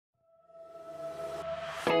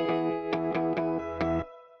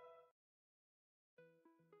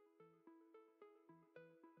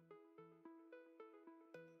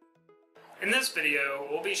In this video,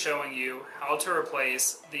 we'll be showing you how to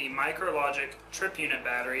replace the Micrologic trip unit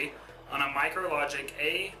battery on a Micrologic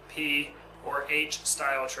A, P, or H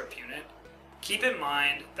style trip unit. Keep in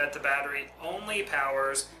mind that the battery only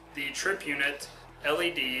powers the trip unit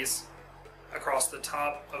LEDs across the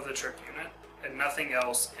top of the trip unit and nothing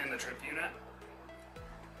else in the trip unit.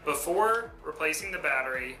 Before replacing the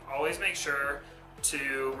battery, always make sure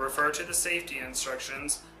to refer to the safety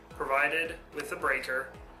instructions provided with the breaker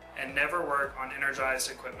and never work on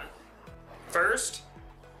energized equipment. First,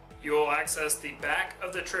 you will access the back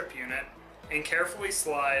of the trip unit and carefully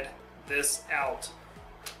slide this out.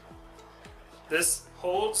 This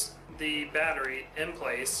holds the battery in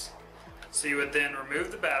place, so you would then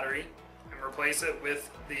remove the battery and replace it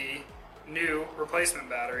with the new replacement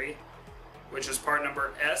battery, which is part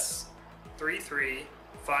number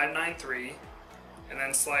S33593, and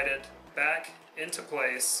then slide it back into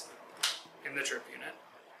place in the trip unit.